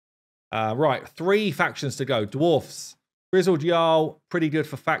defense. Right, 3 factions to go. Dwarfs. Grizzled Jarl, pretty good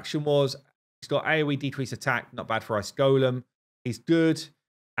for faction wars. He's got AoE decreased attack, not bad for Ice Golem. He's good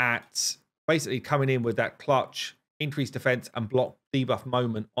at basically coming in with that clutch, increased defense, and block debuff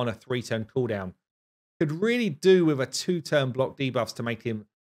moment on a 3-turn cooldown. Could really do with a 2-turn block debuffs to make him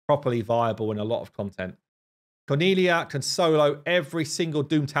properly viable in a lot of content. Cornelia can solo every single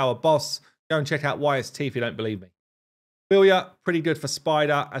Doom Tower boss. Go and check out YST if you don't believe me. Filia, pretty good for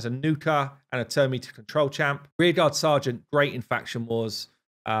Spider as a nuker and a turn me to control champ. Rearguard Sergeant, great in faction wars.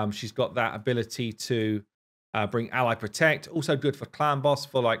 She's got that ability to bring ally protect. Also good for clan boss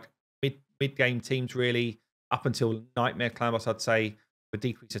for like mid-game teams really. Up until Nightmare clan boss, I'd say, with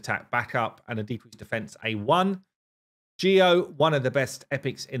decreased attack backup and a decreased defense A1. Geo, one of the best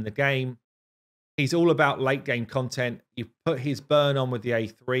epics in the game. He's all about late game content. You put his burn on with the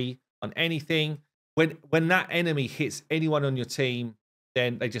A3 on anything. When that enemy hits anyone on your team,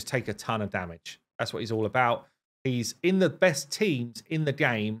 then they just take a ton of damage. That's what he's all about. He's in the best teams in the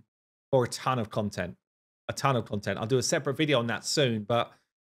game for a ton of content. A ton of content. I'll do a separate video on that soon, but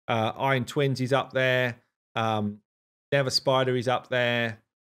Iron Twins is up there. Never Spider is up there.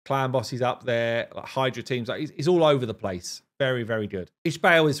 clan bosses up there, like Hydra teams. Like he's all over the place. Very, very good.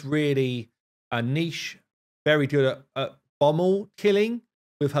 Ishbaal is really a niche, very good at bommel killing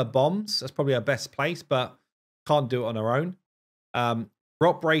with her bombs. That's probably her best place, but can't do it on her own.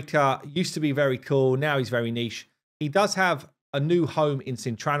 Rockbreaker used to be very cool. Now he's very niche. He does have a new home in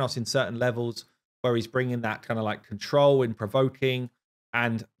Sintranos in certain levels where he's bringing that kind of like control and provoking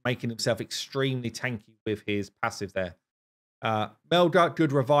and making himself extremely tanky with his passive there. Melda,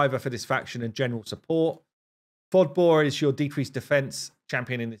 good reviver for this faction and general support. Fodbor is your decreased defense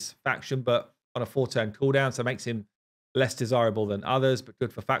champion in this faction, but on a 4-turn cooldown, so it makes him less desirable than others, but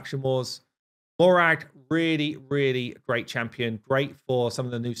good for faction wars. Morag, really, really great champion. Great for some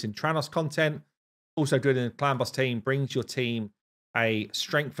of the new Sintranos content. Also good in the clan boss team. Brings your team a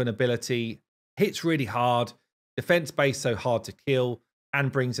strength and ability. Hits really hard. Defense base, so hard to kill.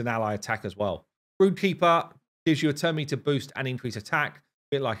 And brings an ally attack as well. Broodkeeper gives you a turn meter boost and increase attack. A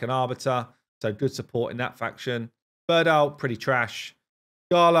bit like an Arbiter. So good support in that faction. Bird Owl, pretty trash.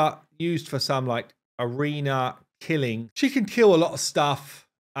 Gala, used for some like arena killing. She can kill a lot of stuff.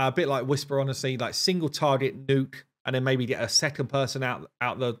 A bit like Whisper, honestly, like single target nuke, and then maybe get a second person out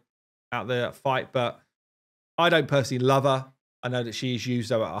the fight. But I don't personally love her. I know that she is used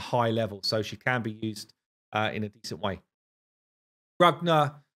though at a high level, so she can be used in a decent way.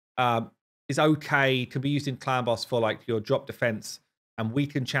 Ragnar is okay, can be used in clan boss for like your drop defense and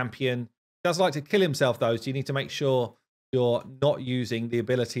weaken champion. Does like to kill himself though, so you need to make sure you're not using the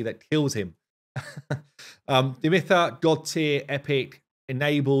ability that kills him. Dimitha, god tier, epic,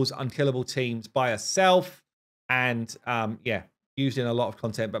 enables unkillable teams by herself, and yeah, used in a lot of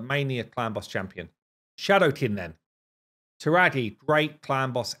content, but mainly a clan boss champion. Shadowkin then. Taragi, great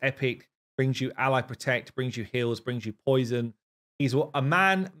clan boss, epic, brings you ally protect, brings you heals, brings you poison. He's a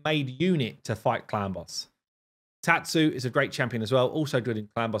man-made unit to fight clan boss. Tatsu is a great champion as well, also good in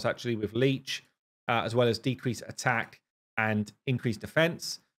clan boss actually with leech, as well as decreased attack and increased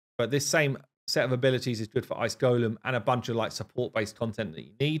defense. But this same set of abilities is good for Ice Golem and a bunch of like support-based content that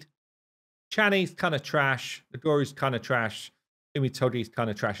you need. Chani's kind of trash. Nagoru's kind of trash. Umitogi's kind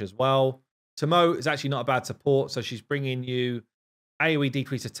of trash as well. Tomo is actually not a bad support, so she's bringing you AoE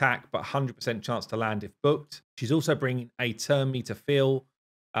decreased attack, but 100% chance to land if booked. She's also bringing a turn meter feel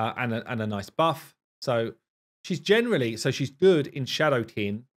and a nice buff. So she's generally, she's good in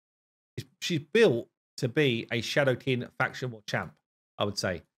Shadowkin. She's built to be a Shadowkin faction war champ, I would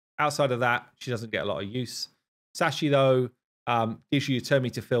say. Outside of that, she doesn't get a lot of use. Sashi, though, gives you a turn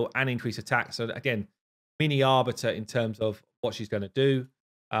meter fill and increase attack. So again, mini arbiter in terms of what she's going to do.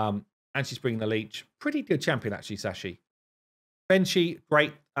 And she's bringing the leech. Pretty good champion, actually, Sashi. Benshi,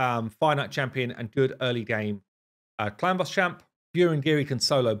 great finite champion and good early game clan boss champ. Buren Giri can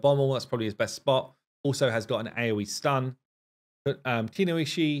solo Bommel. That's probably his best spot. Also has got an AoE stun. But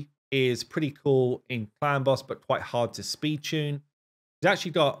Kinoishi is pretty cool in clan boss, but quite hard to speed tune. He's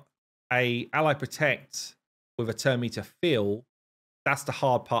actually got a ally protect with a turn meter fill. That's the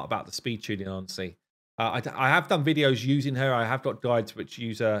hard part about the speed tuning, honestly. I have done videos using her. I have got guides which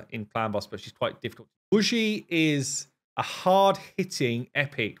use her in clan boss, but she's quite difficult. Wushi is a hard-hitting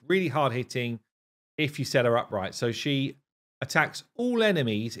epic, really hard-hitting if you set her up right. So she attacks all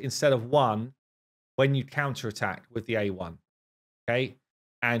enemies instead of one when you counterattack with the A1. Okay?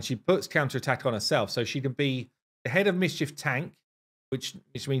 And she puts counterattack on herself. So she can be the head of mischief tank, which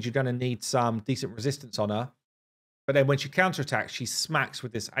means you're going to need some decent resistance on her. But then when she counterattacks, she smacks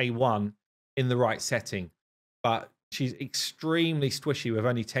with this A1 in the right setting. But she's extremely squishy with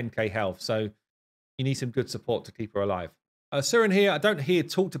only 10k health. So you need some good support to keep her alive. Surin here, I don't hear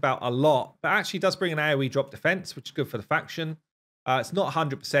talked about a lot, but actually does bring an AoE drop defense, which is good for the faction. It's not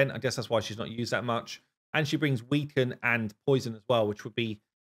 100%. I guess that's why she's not used that much. And she brings weaken and poison as well, which would be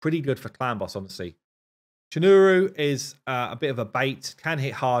pretty good for clan boss, honestly. Chinuru is a bit of a bait. Can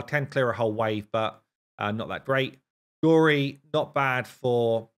hit hard, can clear a whole wave, but not that great. Gori, not bad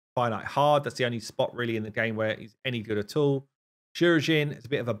for finite hard. That's the only spot really in the game where he's any good at all. Shurajin is a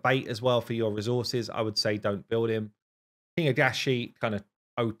bit of a bait as well for your resources. I would say don't build him. King Agashi, kind of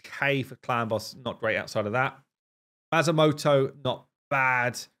okay for clan boss, not great outside of that. Masamoto, not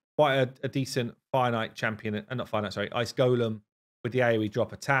bad. Quite a decent finite champion, not finite, sorry, Ice Golem with the AoE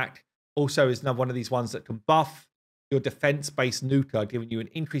drop attack. Also is another one of these ones that can buff your defense-based nuker, giving you an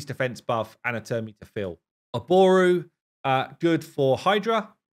increased defense buff and a turn meter fill. Oboru, good for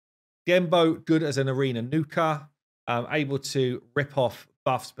Hydra. Gembo, good as an arena nuker. Able to rip off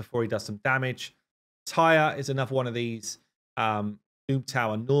buffs before he does some damage. Tyre is another one of these Doom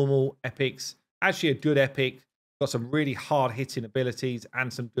Tower normal epics. Actually a good epic. Got some really hard-hitting abilities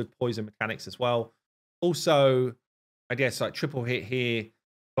and some good poison mechanics as well. Also, I guess like triple hit here.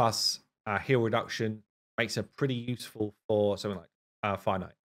 plus heal reduction makes her pretty useful for something like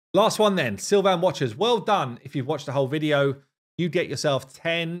finite. Last one then, Sylvan Watchers. Well done. If you've watched the whole video, you get yourself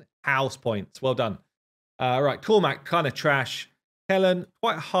 10 house points. Well done. Right, Cormac, kind of trash. Helen,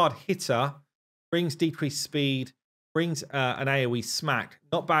 quite a hard hitter. Brings decreased speed. Brings an AoE smack.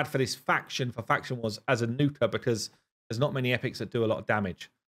 Not bad for this faction. For faction was as a nuker because there's not many epics that do a lot of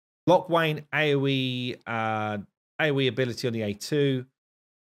damage. Lockwayne, AoE ability on the A2.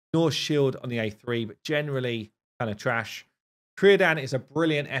 Norse Shield on the A3, but generally kind of trash. Creodan is a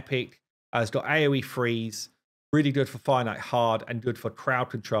brilliant epic. It's got AoE freeze. Really good for finite hard and good for crowd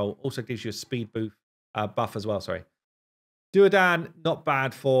control. Also gives you a speed buff as well, sorry. Duodan, not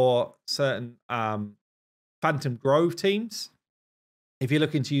bad for certain Phantom Grove teams. If you're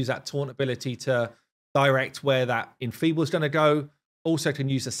looking to use that taunt ability to direct where that Enfeeble is going to go, also can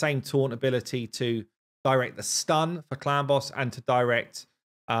use the same taunt ability to direct the stun for Clan Boss and to direct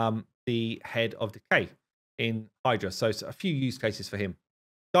the Head of Decay in Hydra. So it's a few use cases for him.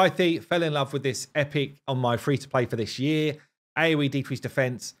 Dithey, fell in love with this epic on my free-to-play for this year. AoE decreased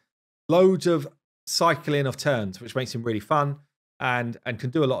defense, loads of cycling of turns, which makes him really fun and can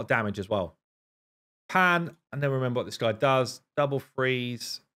do a lot of damage as well. Pan, I never remember what this guy does. Double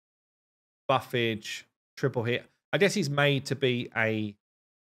freeze, buffage, triple hit. I guess he's made to be a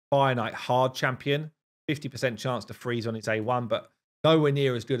finite hard champion. 50% chance to freeze on his A1, but nowhere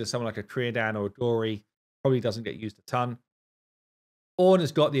near as good as someone like a Creodan or a Dory. Probably doesn't get used a ton. Orn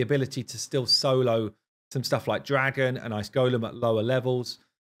has got the ability to still solo some stuff like Dragon and Ice Golem at lower levels.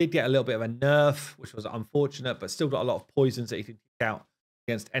 Did get a little bit of a nerf, which was unfortunate, but still got a lot of poisons that he can kick out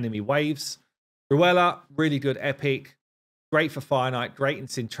against enemy waves. Ruella, really good epic. Great for finite. Great in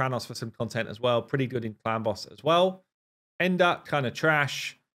Sintranos for some content as well. Pretty good in Clan Boss as well. Enda, kind of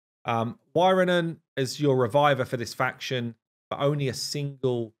trash. Wyronen is your reviver for this faction, but only a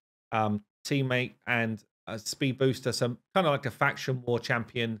single teammate and a speed booster. So kind of like a faction war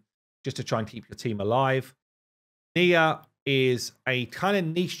champion just to try and keep your team alive. Nia is a kind of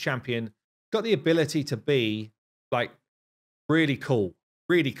niche champion. Got the ability to be like really cool.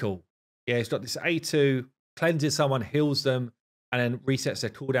 Really cool. Yeah, he's got this A2, cleanses someone, heals them, and then resets their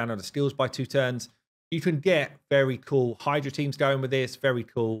cooldown of the skills by 2 turns. You can get very cool Hydra teams going with this, very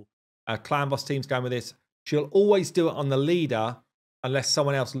cool Clan Boss teams going with this. She'll always do it on the leader unless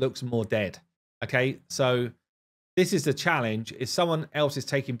someone else looks more dead. Okay, so this is the challenge. If someone else is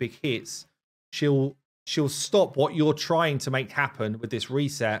taking big hits, she'll stop what you're trying to make happen with this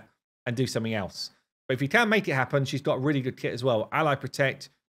reset and do something else. But if you can make it happen, she's got a really good kit as well. Ally Protect,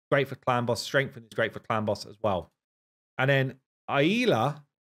 great for Clan Boss. Strengthen is great for Clan Boss as well. And then Aila,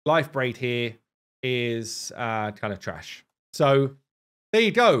 Life Braid here, is kind of trash. So there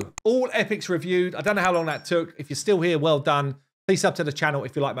you go. All epics reviewed. I don't know how long that took. If you're still here, well done. Please sub to the channel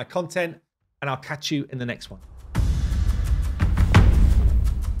if you like my content, and I'll catch you in the next one.